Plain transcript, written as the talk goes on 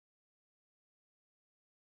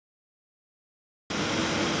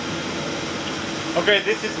Okay,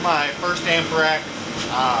 this is my first amp rack.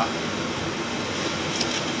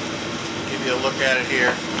 Give you a look at it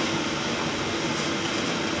here.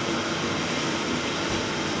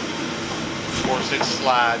 Of course, it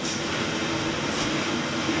slides.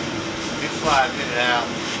 It slides in and out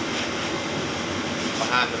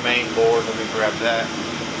behind the main board. Let me grab that.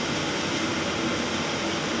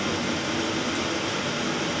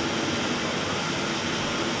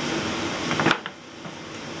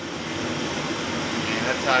 And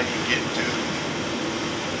that's how you get to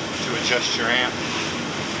adjust your amp.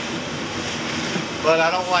 But I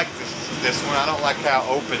don't like this one. I don't like how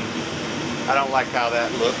open. I don't like how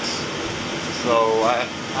that looks. So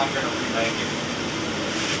I'm going to remake it.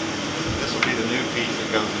 This will be the new piece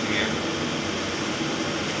that goes in here.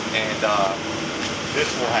 And this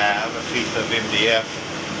will have a piece of MDF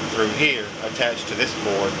through here attached to this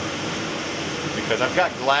board. Because I've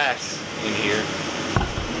got glass in here. You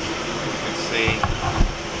can see.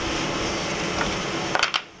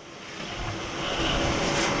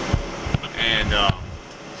 And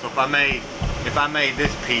so if I made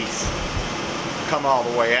this piece come all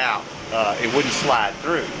the way out, it wouldn't slide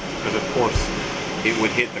through because of course it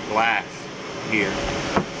would hit the glass here.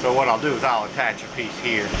 So what I'll do is I'll attach a piece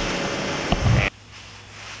here.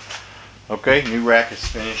 Okay, new rack is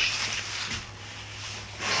finished.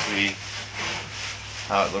 See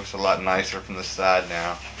how it looks a lot nicer from the side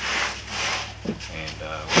now. And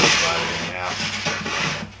we'll slide it in and out.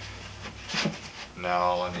 Now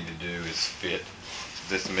all I need to do is fit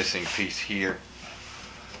this missing piece here,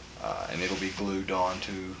 and it'll be glued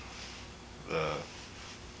onto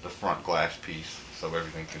the front glass piece so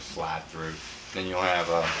everything can slide through. Then you'll have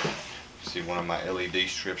see one of my LED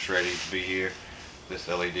strips ready to be here. This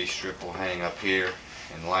LED strip will hang up here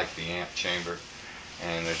and light the amp chamber,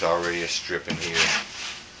 and there's already a strip in here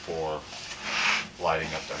for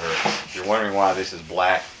lighting up the hearse. If you're wondering why this is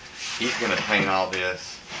black, he's going to paint all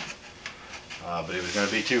this. But it was going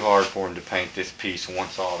to be too hard for him to paint this piece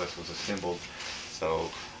once all this was assembled, so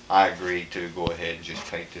I agreed to go ahead and just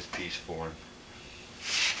paint this piece for him.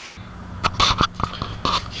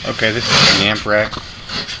 Okay, this is the amp rack.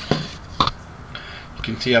 You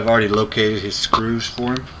can see I've already located his screws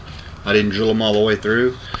for him. I didn't drill them all the way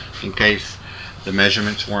through in case the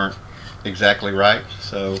measurements weren't exactly right.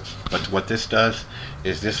 But what this does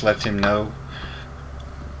is this lets him know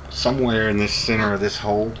somewhere in this center of this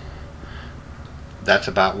hole, that's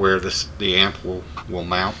about where the amp will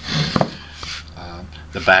mount.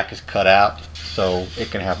 The back is cut out so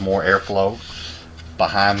it can have more airflow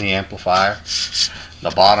behind the amplifier.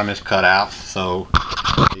 The bottom is cut out so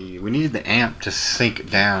we needed the amp to sink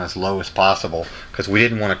down as low as possible because we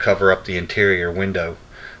didn't want to cover up the interior window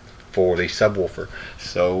for the subwoofer.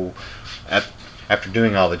 So after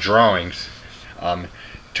doing all the drawings,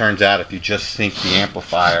 turns out if you just sink the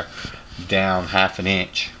amplifier down 1/2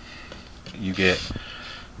 inch, you get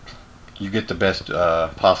the best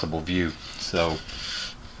possible view. So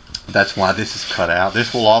that's why this is cut out.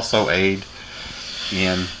 This will also aid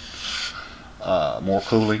in more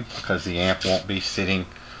cooling because the amp won't be sitting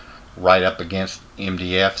right up against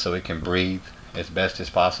MDF, so it can breathe as best as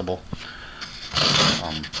possible.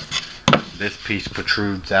 This piece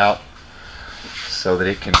protrudes out so that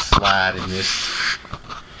it can slide in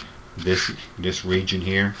this region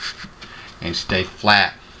here and stay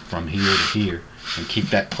flat from here to here and keep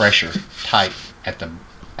that pressure tight at the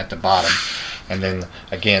bottom. And then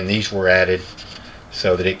again, these were added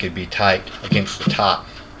so that it could be tight against the top.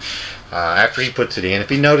 After he puts it in, if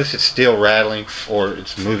he notices it's still rattling or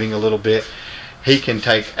it's moving a little bit, he can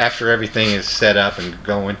take, after everything is set up and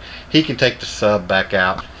going, he can take the sub back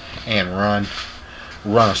out and run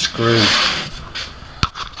a screw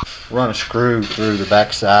through the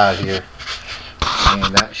back side here, and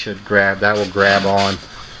that'll grab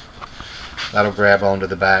onto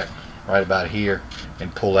the back right about here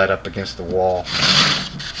and pull that up against the wall.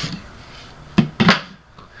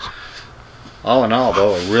 All in all,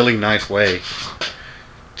 though, a really nice way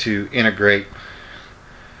to integrate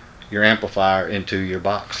your amplifier into your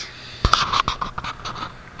box.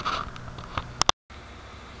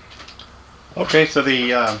 Okay, so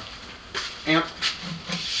the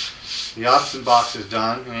audison box is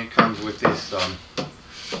done, and it comes with this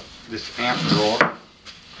amp drawer,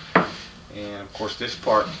 and of course this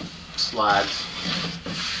part slides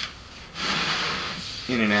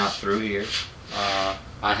in and out through here.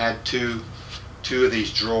 I had two of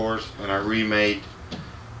these drawers, and I remade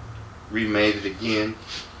it again.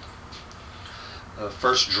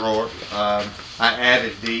 First drawer, I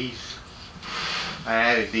added these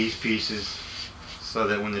pieces so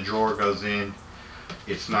that when the drawer goes in,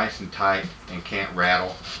 it's nice and tight and can't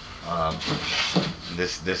rattle. Um,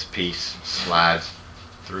 this piece slides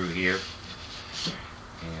through here,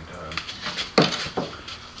 and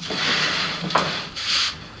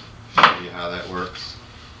show you how that works.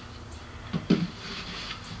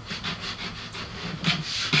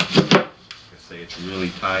 Say it's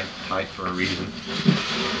really tight for a reason,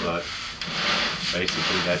 but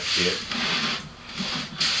basically that's it.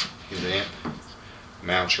 His amp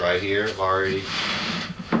mounts right here. I've already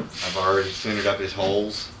centered up his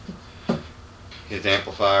holes. His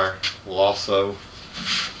amplifier will also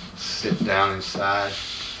sit down inside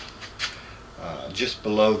just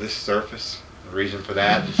below this surface. The reason for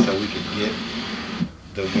that is so we can get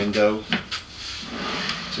the window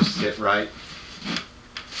to sit right.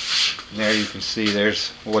 And there you can see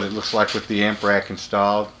there's what it looks like with the amp rack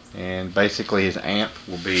installed, and basically his amp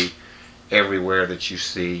will be everywhere that you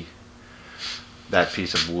see that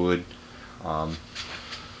piece of wood. The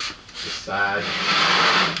side,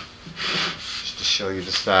 just to show you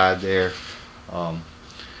the side there,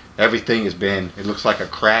 everything has been, it looks like a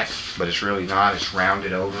crack, but it's really not. It's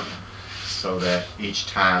rounded over so that each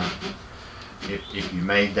time, if you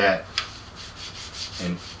made that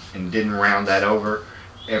and didn't round that over,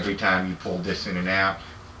 every time you pull this in and out,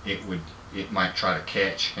 it might try to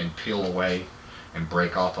catch and peel away and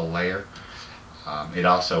break off a layer. It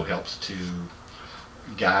also helps to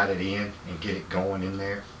guide it in and get it going in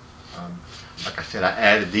there. Like I said, I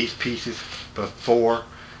added these pieces before.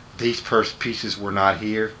 These pieces were not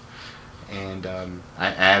here, and I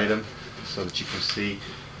added them so that you can see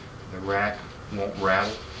the rack won't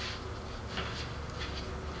rattle.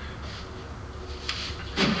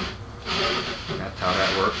 That's how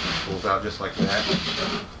that works. It pulls out just like that.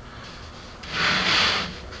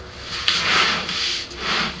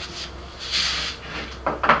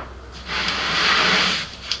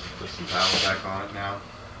 Put some power back on it now.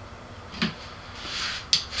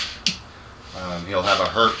 He'll have a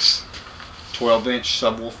Hertz 12-inch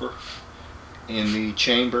subwoofer in the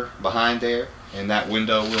chamber behind there, and that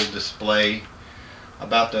window will display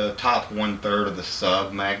about the top 1/3 of the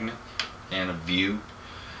sub magnet and a view.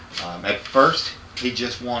 At first he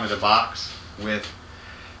just wanted a box with,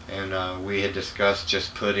 and we had discussed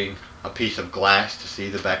just putting a piece of glass to see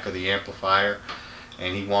the back of the amplifier,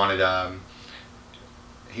 and he wanted a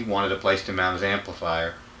place to mount his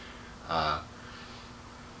amplifier.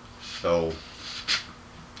 So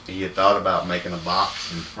he had thought about making a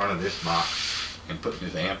box in front of this box and putting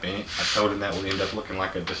his amp in it. I told him that would end up looking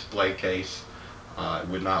like a display case. It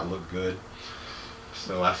would not look good.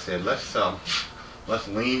 So I said, let's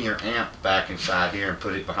lean your amp back inside here and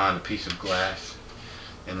put it behind a piece of glass,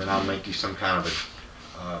 and then I'll make you some kind of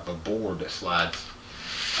a board that slides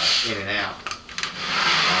in and out.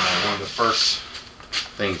 One of the first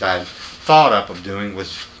things I thought up of doing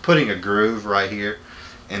was putting a groove right here,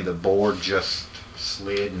 and the board just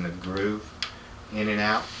slid in the groove in and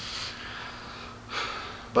out.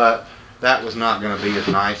 But that was not going to be as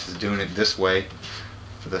nice as doing it this way,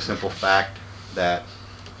 for the simple fact that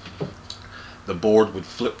the board would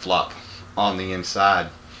flip-flop on the inside.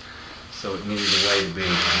 So it needed a way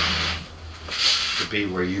to be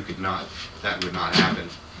where you could not, that would not happen.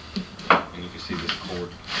 And you can see this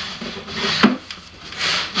cord.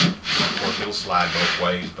 Of course it'll slide both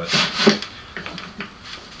ways, but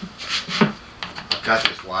I've got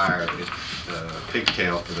this wire, the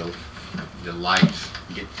pigtail for the lights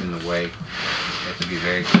gets in the way. You have to be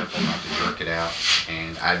very careful not to jerk it out,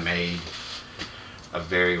 and I made a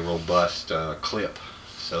very robust clip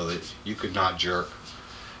so that you could not jerk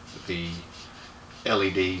the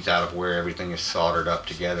LEDs out of where everything is soldered up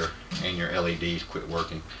together and your LEDs quit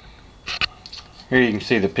working. Here you can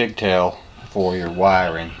see the pigtail for your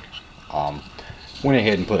wiring. Went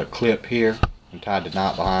ahead and put a clip here and tied the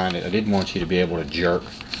knot behind it. I didn't want you to be able to jerk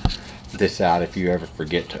this out if you ever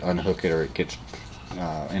forget to unhook it or it gets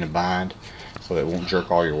in a bind, so that it won't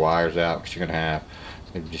jerk all your wires out, because you're going to have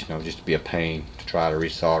just be a pain to try to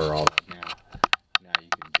resolder all that. Now you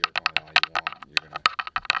can jerk on it all you want.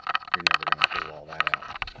 You're never gonna pull all that out.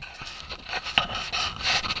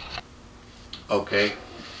 Okay.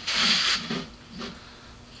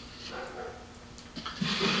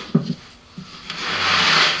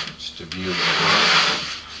 Just a view of the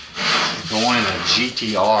front. Going in a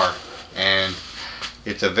GTR, and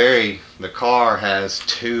it's the car has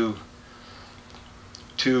two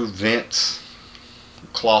vents,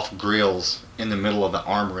 cloth grills in the middle of the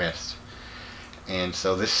armrest, and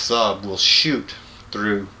so this sub will shoot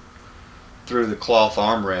through the cloth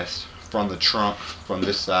armrest from the trunk from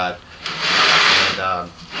this side,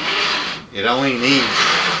 and it only needs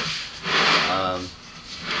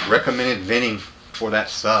recommended venting for that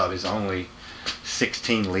sub is only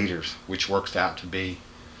 16 liters, which works out to be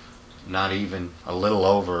not even a little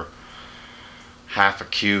over half a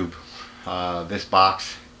cube. This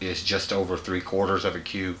box is just over 3/4 of a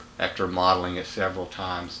cube. After modeling it several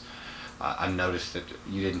times, I noticed that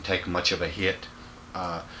you didn't take much of a hit.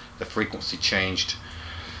 The frequency changed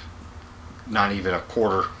not even a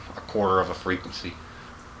quarter of a frequency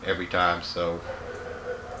every time, so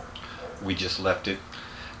we just left it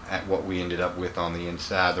at what we ended up with on the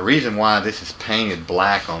inside. The reason why this is painted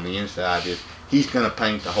black on the inside is he's going to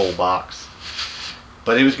paint the whole box,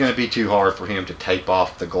 but it was going to be too hard for him to tape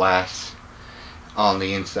off the glass on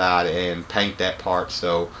the inside and paint that part,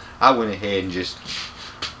 so I went ahead and just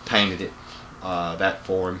painted it that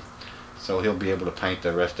for him, so he'll be able to paint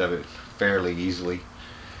the rest of it fairly easily.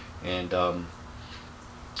 And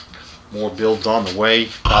more builds on the way.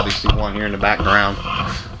 Probably see one here in the background.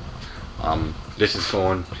 This is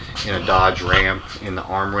going in a Dodge Ram in the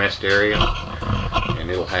armrest area, and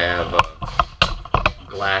it'll have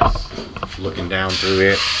glass looking down through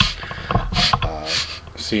it,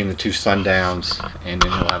 seeing the two sundowns, and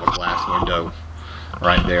then it'll have a glass window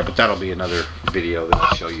right there. But that'll be another video that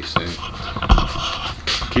I'll show you soon.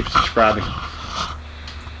 Keep subscribing.